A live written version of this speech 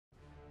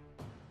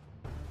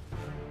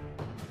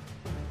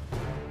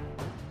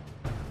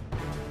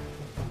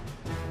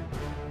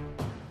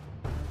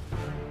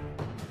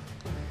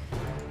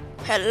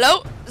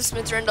Hello, this is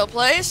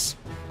MithrandilPlays,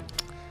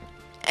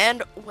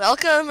 and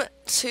welcome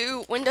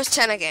to Windows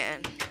 10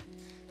 again.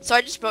 So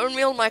I just bone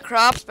mealed my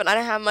crops, but I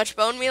didn't have much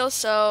bone meal,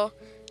 so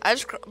I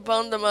just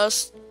boned the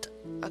most.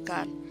 Oh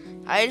god,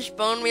 I just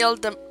bone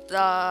mealed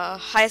the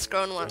highest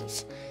grown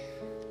ones.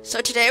 So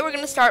today we're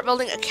gonna start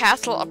building a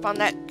castle up on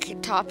that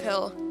top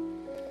hill.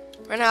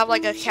 We're gonna have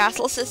like a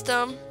castle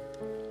system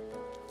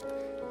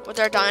with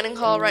our dining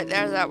hall right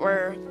there that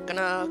we're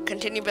gonna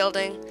continue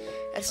building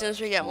as soon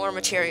as we get more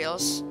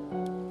materials.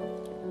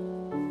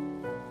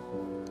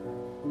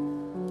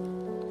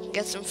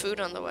 Get some food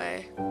on the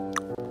way.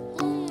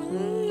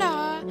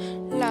 La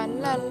la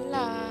la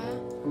la.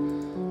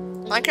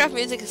 Minecraft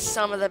music is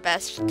some of the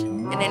best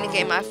in any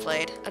game I've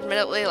played.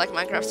 Admittedly, like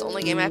Minecraft's the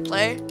only game I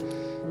play,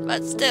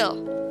 but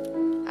still,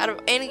 out of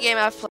any game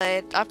I've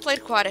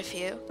played quite a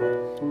few.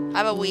 I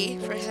have a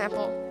Wii, for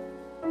example.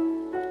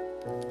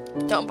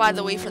 Don't buy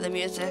the Wii for the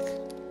music.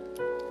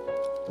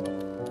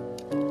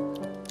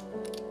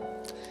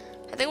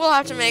 I think we'll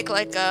have to make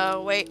like a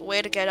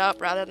way to get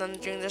up rather than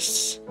doing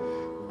this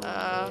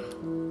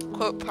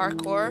quote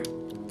parkour.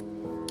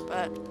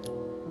 But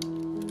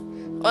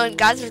well, and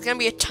guys, there's gonna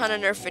be a ton of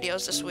Nerf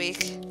videos this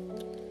week,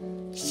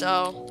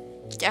 so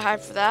get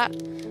hyped for that.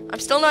 I'm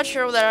still not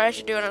sure whether I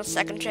should do it on a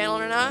second channel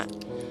or not,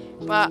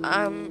 but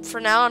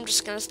for now I'm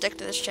just gonna stick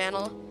to this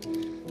channel.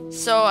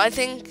 So I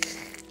think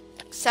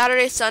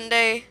Saturday,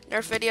 Sunday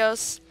Nerf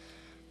videos.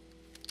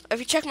 If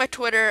you check my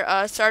Twitter,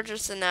 Sarge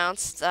just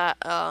announced that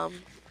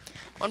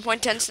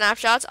 1.10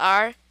 snapshots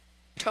are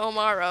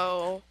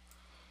tomorrow.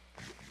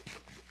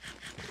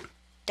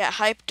 Get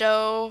hyped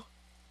though.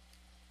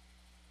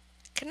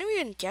 Can we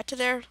even get to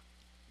there?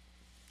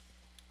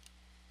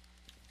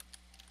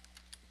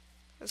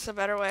 That's a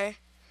better way.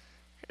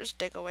 Just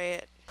dig away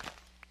it.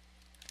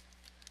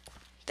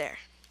 There.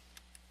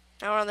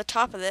 Now we're on the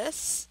top of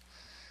this.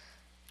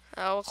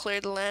 We'll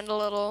clear the land a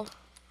little.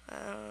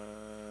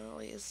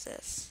 We'll use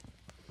this.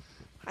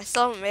 I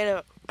still haven't made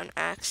an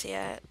axe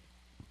yet.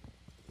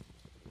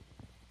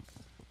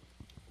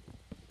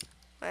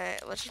 Wait,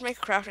 let's just make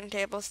a crafting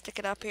table, stick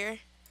it up here.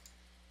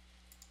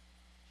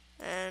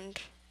 And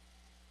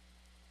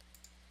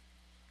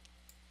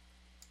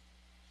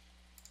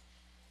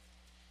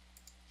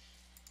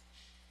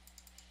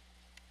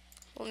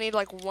we'll need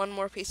like one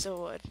more piece of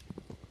wood.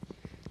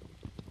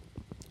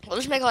 We'll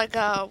just make like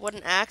a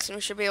wooden axe and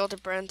we should be able to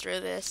burn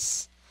through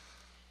this.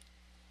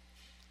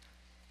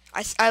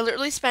 I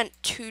literally spent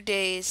 2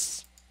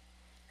 days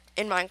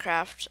in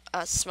Minecraft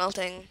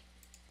smelting.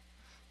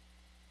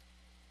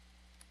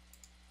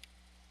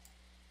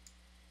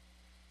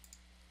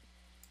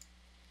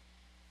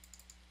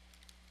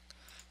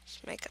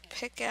 Just make a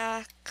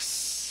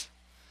pickaxe.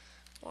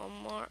 One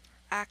more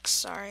axe,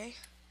 sorry.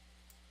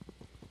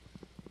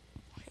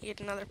 Need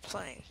another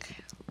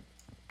plank.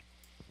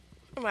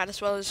 I might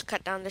as well just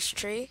cut down this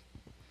tree.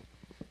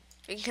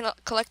 We can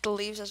collect the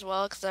leaves as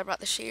well because I brought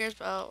the shears,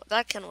 but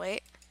that can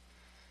wait.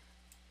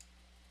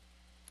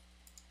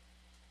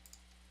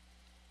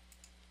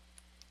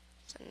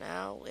 So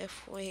now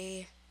if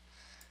we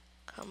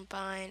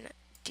combine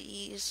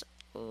these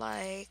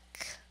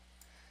like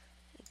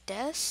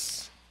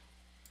this.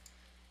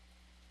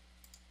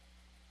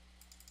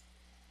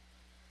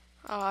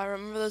 Oh, I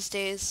remember those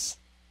days.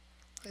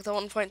 Like the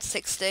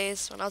 1.6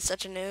 days when I was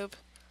such a noob.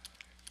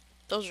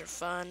 Those are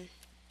fun.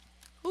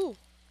 Ooh.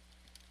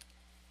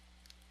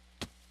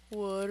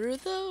 What are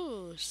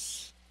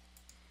those?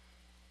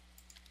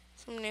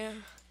 Some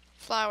new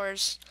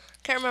flowers.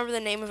 Can't remember the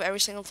name of every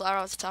single flower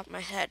off the top of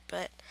my head,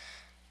 but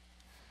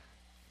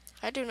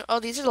I do know. Oh,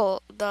 these are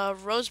the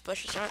rose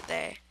bushes, aren't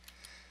they?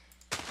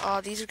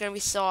 Oh, these are going to be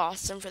so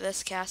awesome for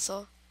this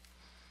castle.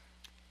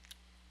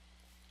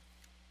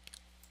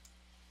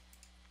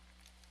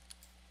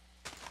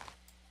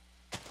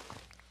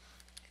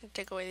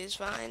 Take away these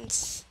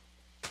vines.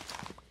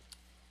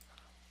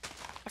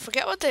 I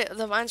forget what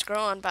the vines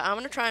grow on, but I'm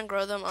gonna try and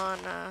grow them on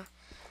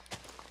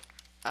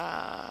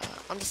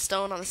the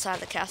stone on the side of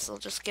the castle.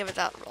 Just give it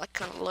that like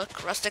kind of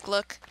look, rustic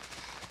look.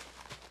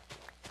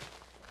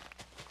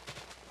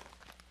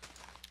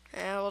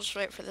 And we'll just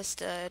wait for this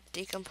to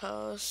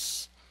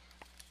decompose,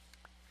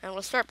 and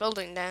we'll start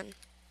building then.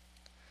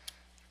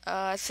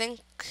 I think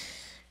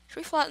should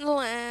we flatten the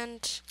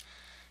land?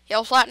 Yeah,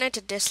 we'll flatten it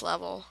to this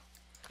level.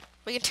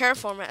 We can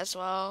terraform it as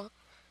well.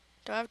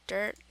 Do I have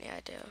dirt? Yeah,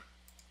 I do.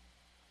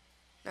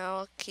 Now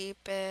we'll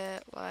keep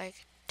it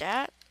like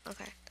that.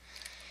 Okay.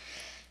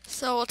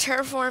 So we'll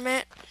terraform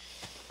it.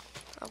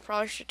 I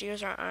probably should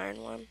use our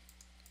iron one.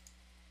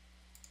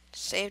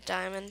 Save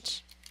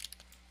diamonds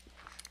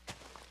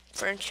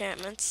for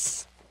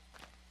enchantments.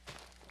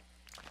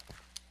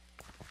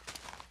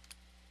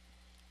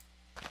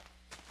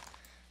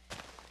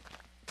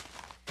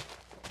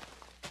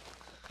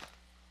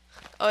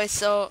 Okay,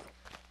 so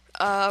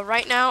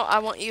right now, I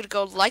want you to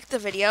go like the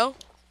video.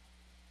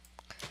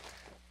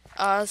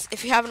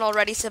 If you haven't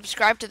already,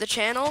 subscribe to the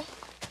channel.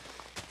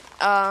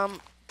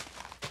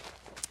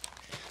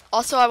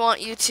 Also, I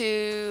want you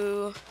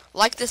to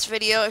like this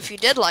video if you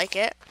did like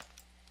it.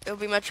 It would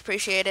be much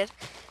appreciated.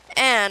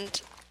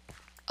 and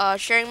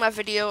sharing my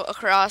video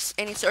across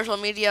any social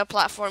media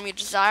platform you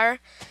desire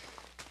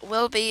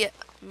will be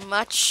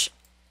much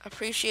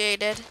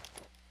appreciated.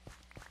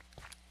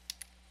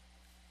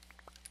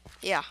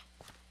 Yeah.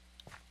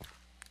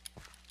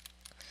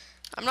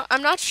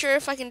 I'm not sure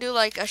if I can do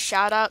like a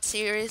shout out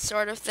series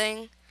sort of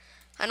thing.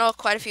 I know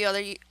quite a few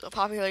other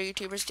popular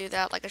YouTubers do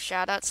that, like a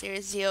shout out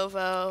series,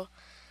 Ziovo,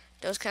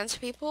 those kinds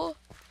of people.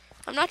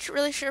 I'm not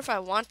really sure if I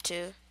want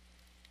to.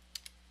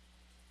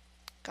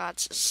 God,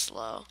 it's just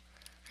slow.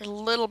 There's a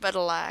little bit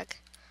of lag.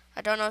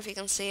 I don't know if you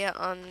can see it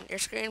on your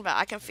screen, but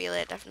I can feel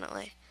it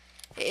definitely.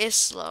 It is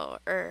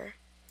slower.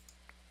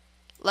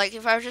 Like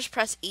if I just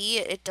press E,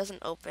 it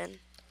doesn't open.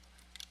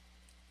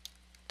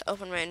 To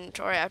open my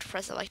inventory, I have to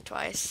press it like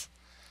twice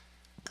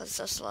because it's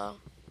so slow.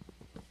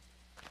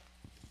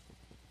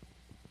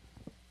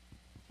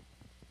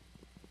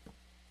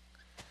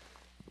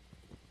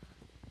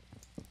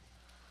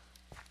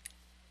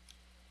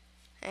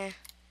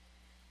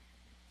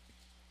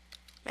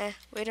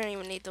 We don't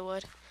even need the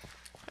wood.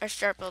 Let's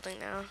start building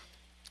now.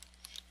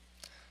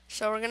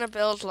 So we're gonna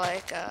build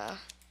like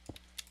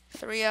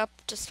 3 up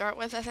to start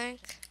with, I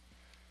think.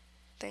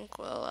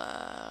 We'll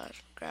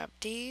grab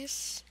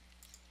these.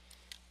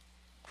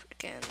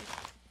 Freaking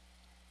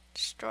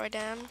destroy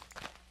them.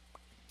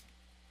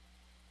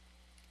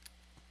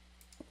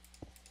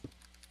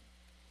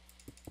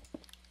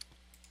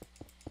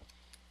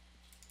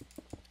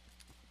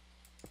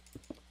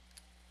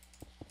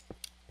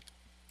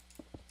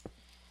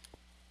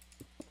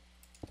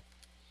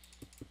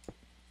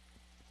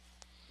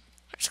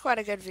 There's quite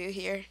a good view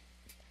here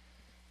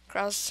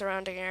across the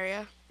surrounding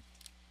area.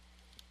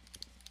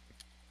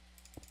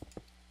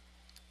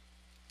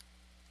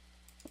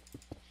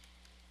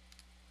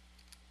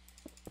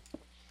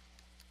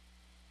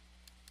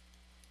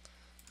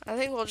 I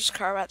think we'll just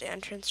carve out the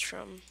entrance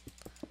from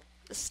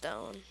the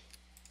stone.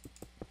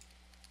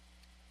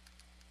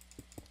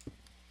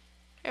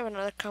 We have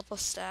another couple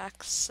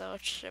stacks, so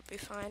it should be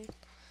fine.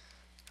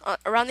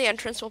 Around the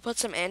entrance, we'll put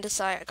some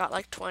andesite. I got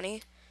like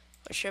 20,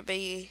 which should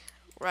be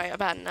right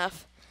about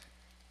enough.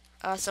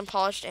 Some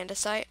polished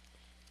andesite.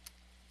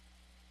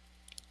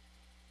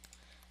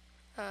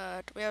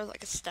 Do we have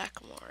like a stack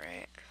more,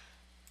 right?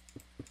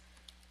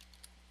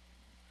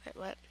 Wait,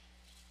 what?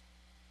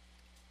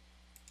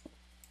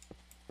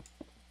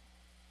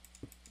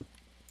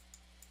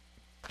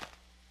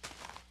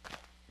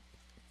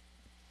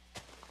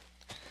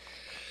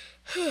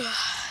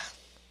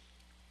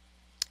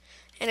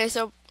 Anyway,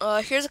 so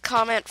here's a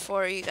comment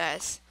for you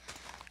guys.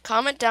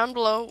 Comment down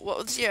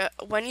below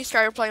when you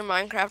started playing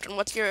Minecraft and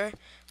what's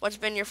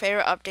been your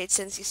favorite update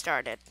since you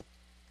started.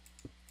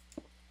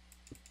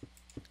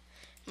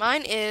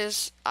 Mine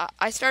is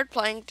I started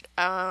playing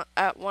at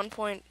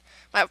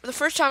the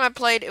first time I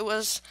played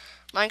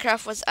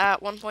Minecraft was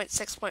at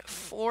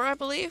 1.6.4, I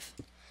believe.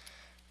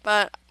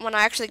 But when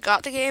I actually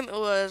got the game, it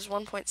was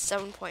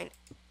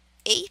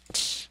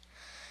 1.7.8.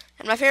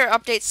 And my favorite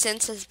update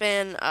since has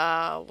been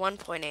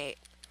 1.8.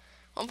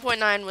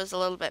 1.9 was a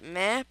little bit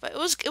meh, but it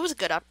was a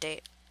good update.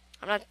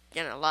 I'm not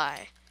gonna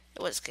lie,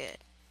 it was good.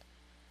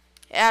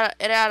 It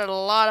added a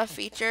lot of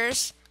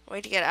features.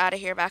 Wait to get out of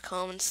here, back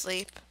home and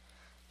sleep.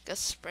 Go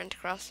sprint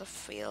across the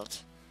field.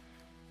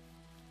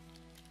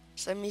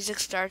 So the music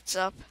starts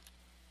up,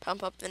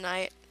 pump up the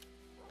night.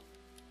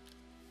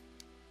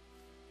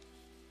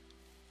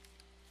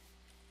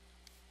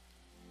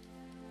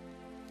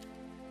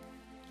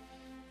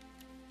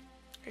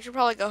 I should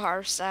probably go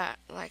harvest that,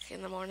 like,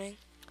 in the morning.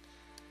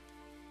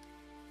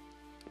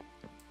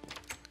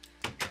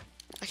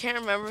 I can't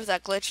remember if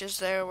that glitch is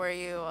there where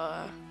you,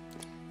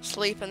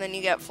 sleep and then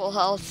you get full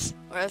health,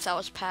 or if that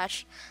was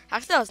patched.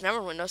 Actually, that was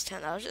never Windows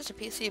 10. That was just a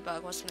PC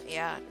bug, wasn't it?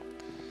 Yeah.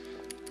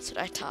 That's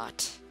what I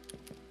thought.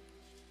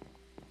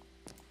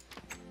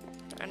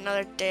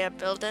 Another day of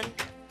building.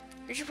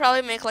 We should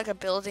probably make, like, a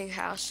building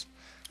house.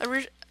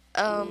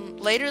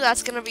 Later,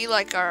 that's gonna be,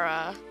 like,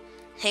 our,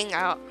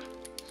 hangout.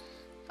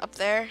 Up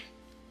there,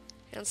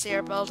 you can see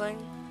our building.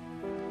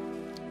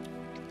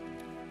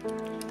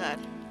 Good.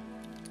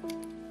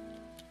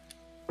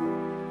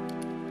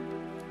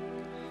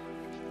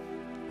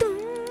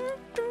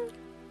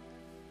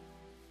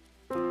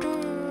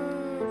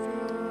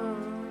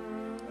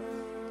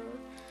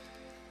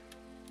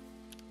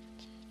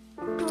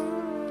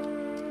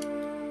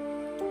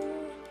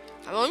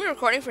 I'm only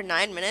recording for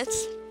 9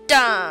 minutes.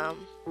 Damn.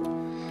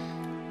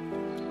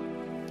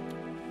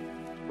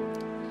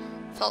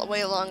 Felt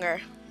way longer.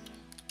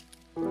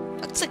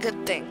 That's a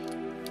good thing.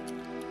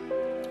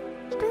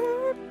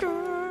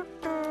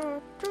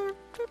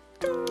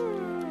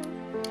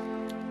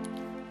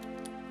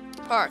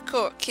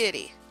 Parkour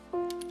kitty.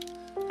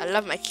 I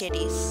love my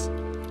kitties.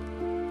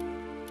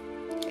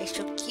 They're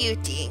so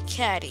cutie and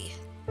catty.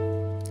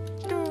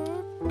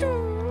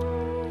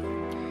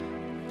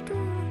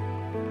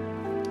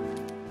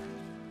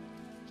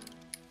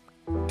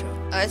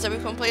 So we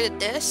completed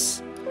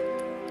this.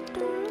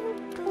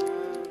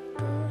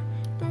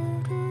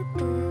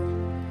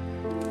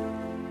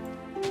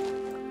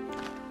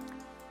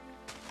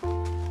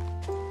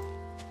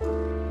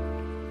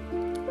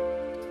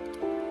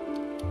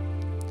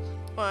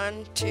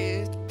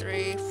 2,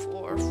 3,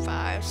 4,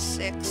 5,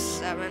 6,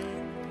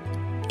 7,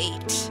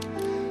 8.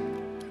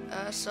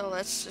 So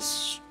let's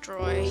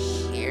destroy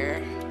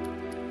here.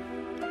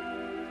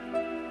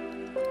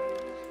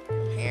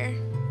 Here.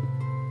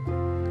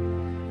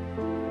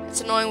 It's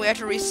annoying we have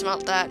to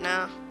resmelt that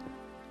now.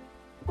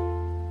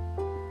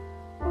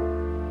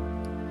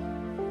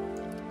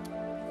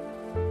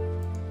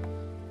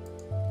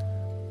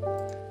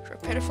 For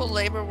pitiful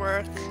labor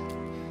work,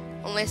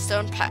 only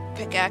stone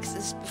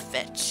pickaxes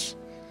befit.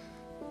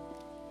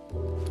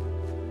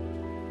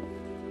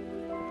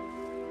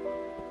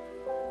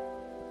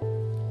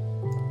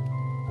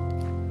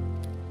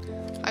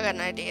 I got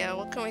an idea.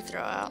 What can we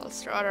throw out?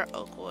 Let's throw out our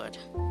oak wood.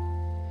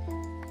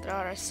 Throw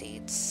out our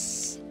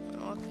seeds.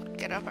 We'll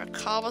get up our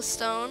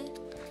cobblestone.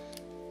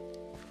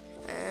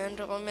 And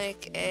we'll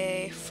make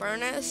a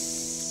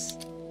furnace.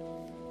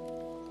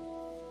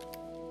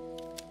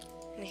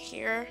 In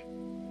here.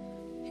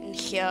 In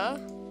here.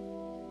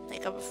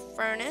 Make up a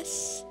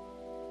furnace.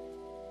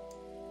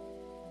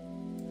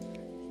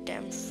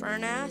 Damn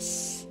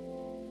furnace.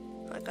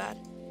 Oh my god.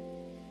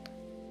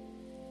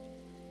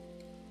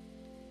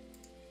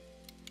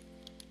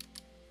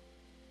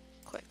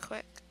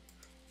 Quick.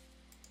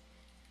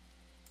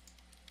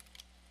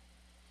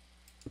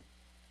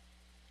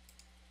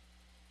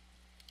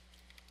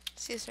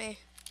 Excuse me.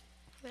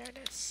 There it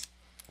is.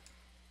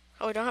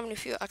 Oh, we don't have any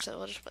fuel. Actually,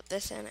 we'll just put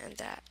this in and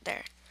that.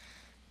 There.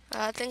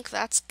 I think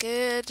that's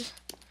good.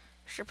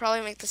 Should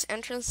probably make this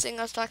entrance thing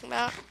I was talking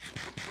about.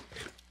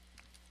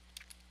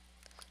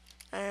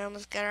 And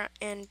let's get our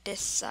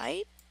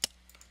andesite.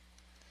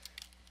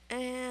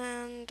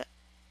 And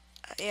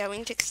yeah, we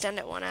need to extend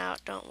it one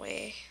out, don't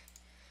we?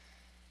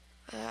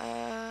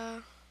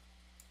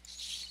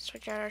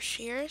 Switch out our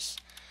shears.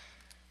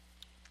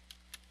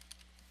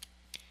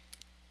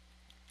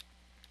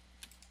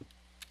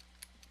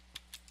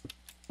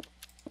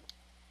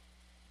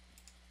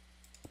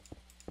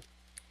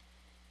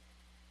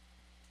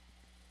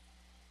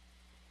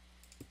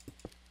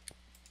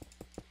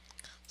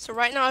 So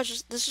right now,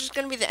 this is just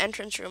gonna be the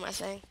entrance room, I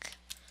think.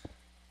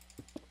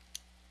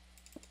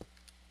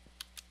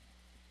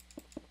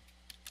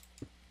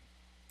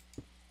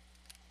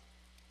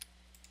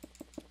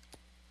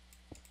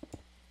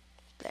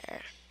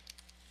 There.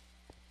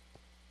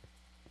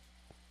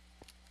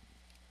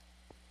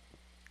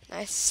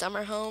 Nice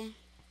summer home.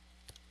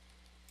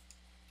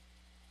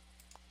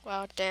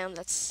 Wow, damn,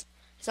 it's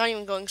not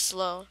even going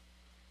slow.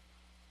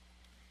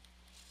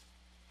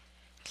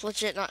 It's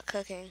legit not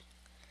cooking.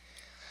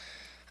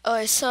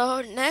 Okay,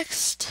 so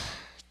next,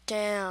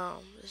 damn,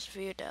 this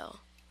Vita.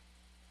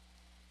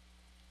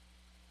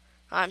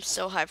 I'm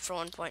so hyped for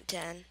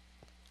 1.10.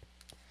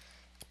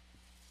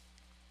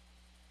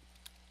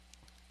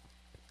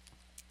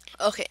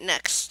 Okay,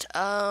 next,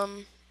 I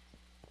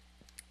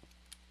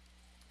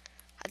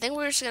think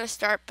we're just gonna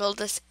start build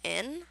this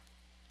in.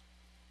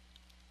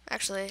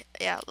 Actually,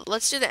 yeah,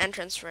 let's do the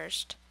entrance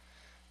first.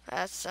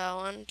 That's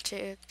 1,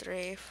 2,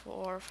 3,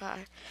 4,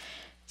 5,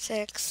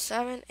 6,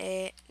 7,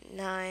 8,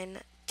 9,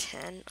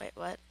 10. Wait,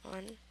 what?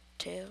 1,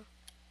 2,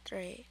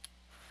 3,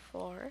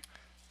 4,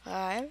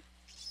 5,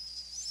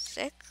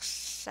 6,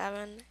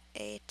 7,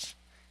 8,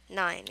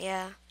 9.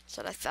 Yeah, that's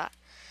what I thought.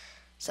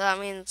 So that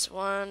means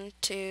 1,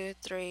 2,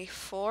 3,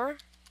 4.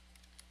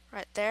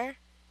 Right there.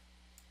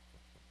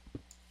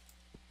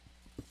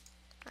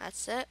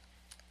 That's it.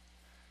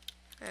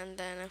 And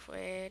then if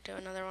we do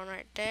another one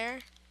right there.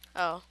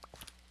 Oh,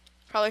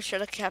 probably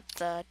should have kept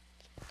the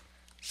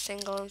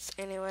singles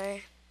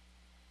anyway.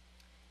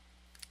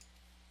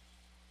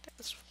 Get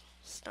this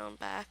stone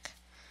back.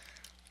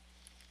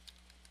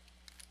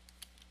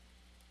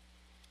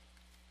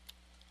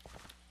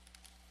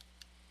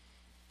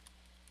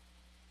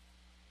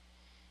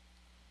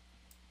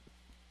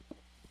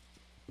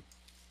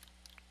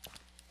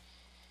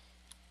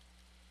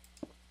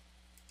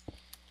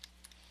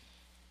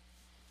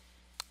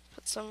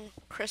 Put some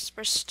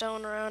crisper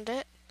stone around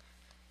it.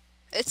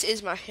 This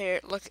is my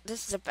favorite. Look,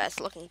 this is the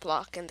best looking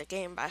block in the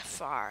game by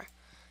far.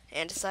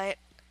 Andesite.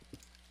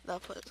 The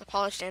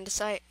polished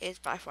andesite is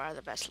by far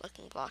the best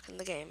looking block in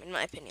the game, in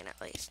my opinion at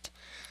least.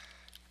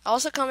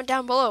 Also comment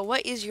down below,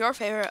 what is your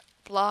favorite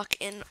block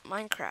in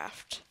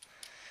Minecraft?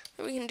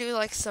 We can do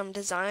like some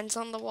designs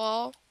on the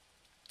wall.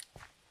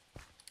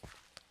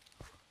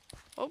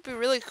 What would be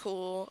really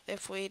cool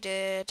if we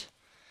can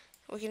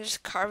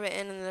just carve it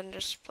in and then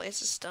just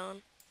place a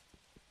stone.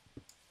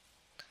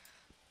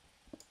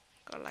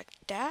 Go like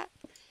that.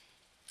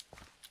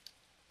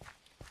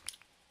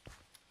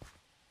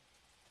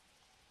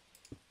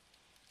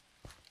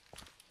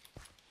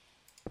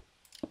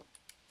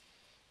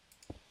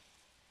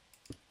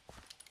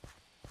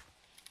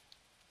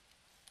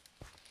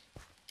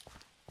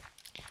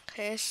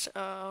 Okay,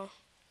 so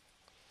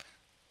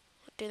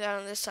do that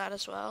on this side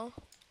as well.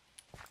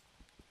 I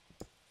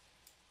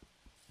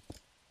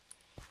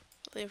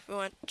believe we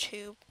want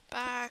 2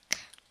 back.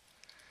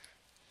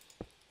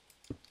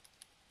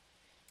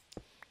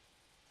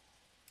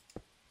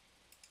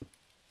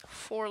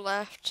 Four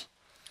left.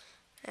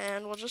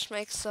 And we'll just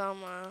make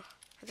some, I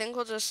think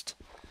we'll just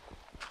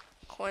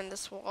point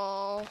this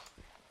wall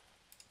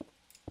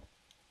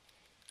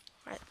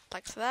right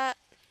like that.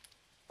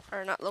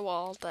 Or not the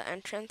wall, the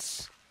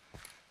entrance.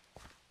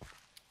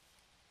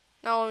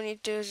 Now all we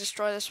need to do is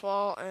destroy this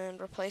wall and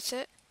replace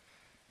it.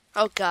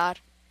 Oh god.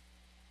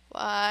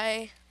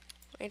 Why?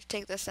 We need to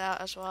take this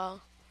out as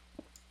well.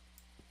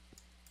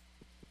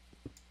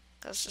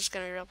 Because it's just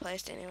going to be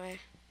replaced anyway.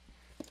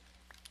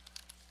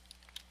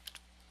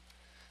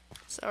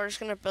 So we're just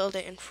going to build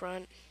it in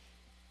front.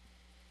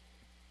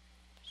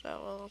 So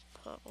we'll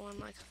put one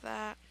like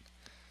that.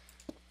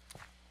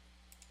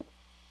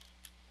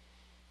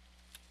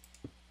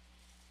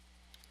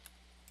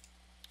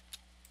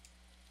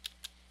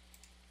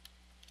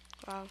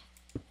 Wow.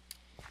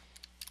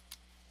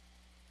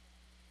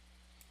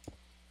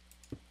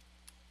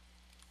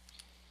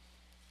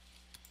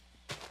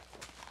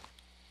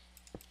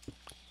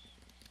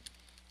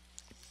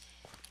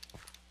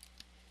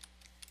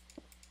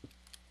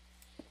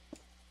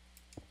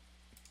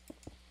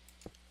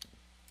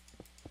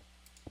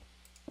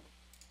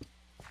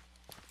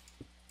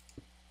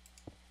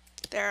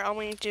 There, all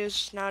we need to do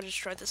is now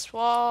destroy this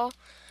wall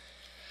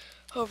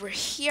over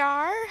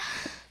here.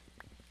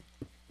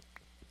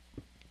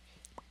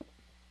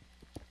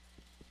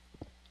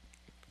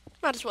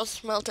 Might as well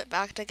smelt it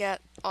back to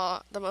get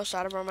the most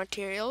out of our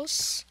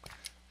materials.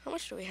 How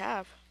much do we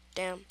have?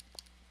 Damn.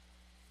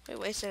 We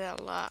wasted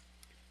a lot.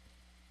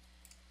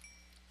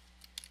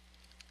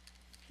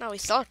 No, we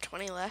still have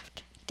 20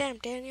 left. Damn,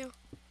 Daniel.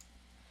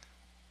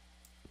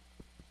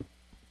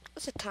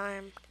 What's the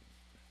time?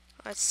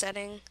 Oh, it's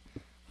setting.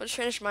 We'll just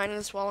finish mining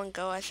this wall and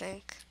go, I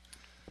think.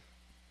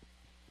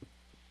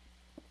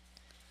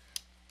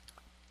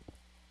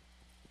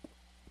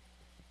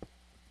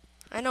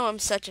 I know I'm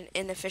such an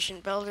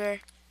inefficient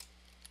builder.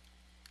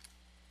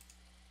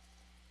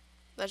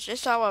 That's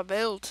just how I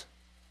build.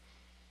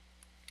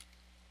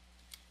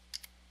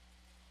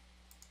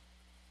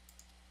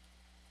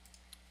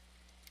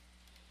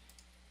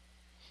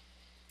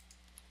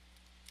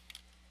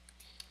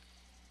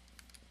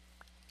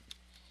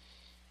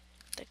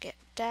 To get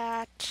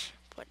that,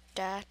 put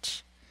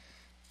that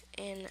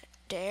in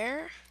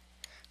there.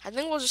 I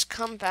think we'll just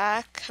come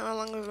back. How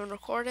long have we been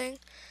recording?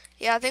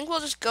 Yeah, I think we'll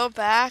just go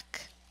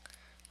back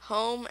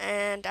home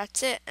and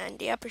that's it. End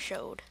the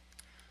episode.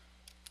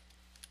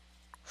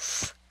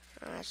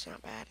 Oh, that's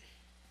not bad.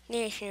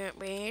 That's not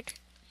bad.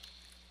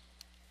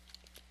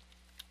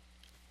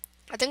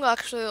 I think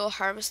we'll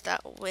harvest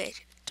that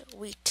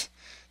wheat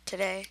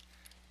today.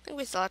 I think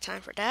we still have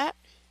time for that.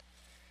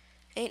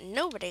 Ain't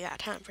nobody got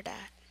time for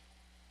that.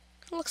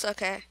 It looks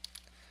okay.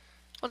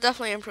 We'll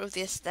definitely improve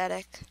the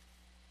aesthetic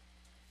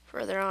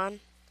further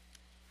on.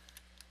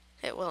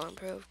 It will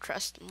improve,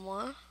 trust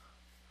moi.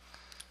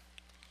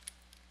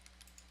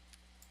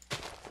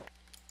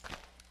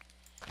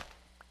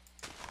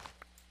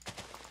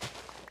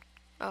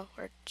 Oh,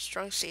 we're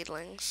destroying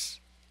seedlings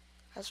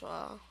as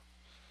well.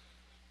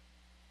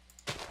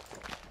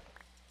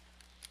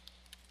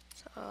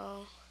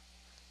 So,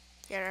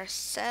 get our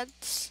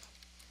seeds,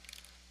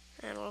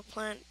 and we'll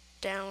plant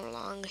down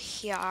along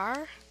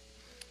here.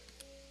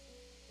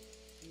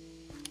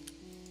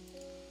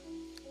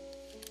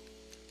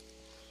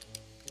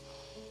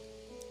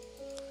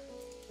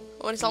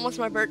 Oh, it's almost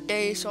my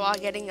birthday, so I'm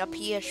getting a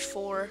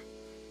PS4.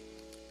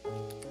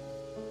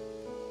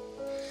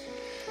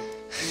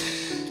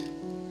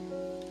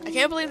 I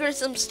can't believe there's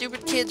some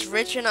stupid kids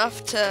rich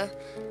enough to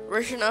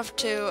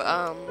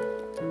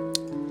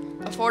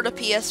afford a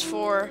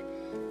PS4,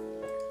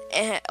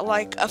 and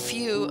like a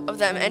few of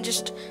them, and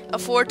just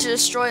afford to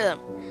destroy them.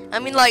 I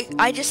mean, like,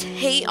 I just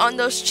hate on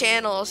those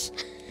channels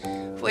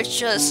which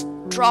just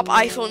drop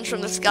iPhones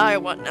from the sky or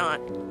whatnot.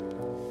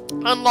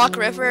 Unlock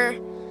River,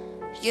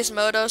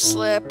 Gizmo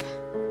Slip.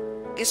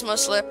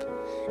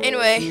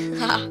 Anyway,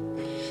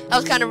 that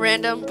was kind of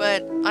random,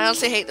 but I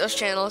honestly hate those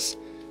channels.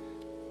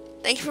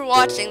 Thank you for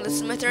watching. This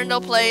is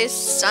MithrandilPlays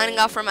signing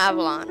off from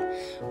Avalon.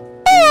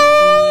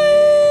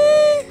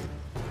 Bye!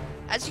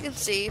 As you can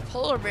see,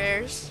 polar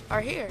bears are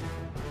here.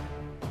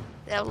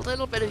 They have a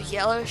little bit of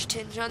yellowish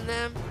tinge on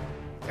them.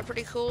 They're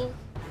pretty cool.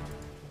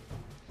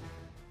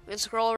 We can scroll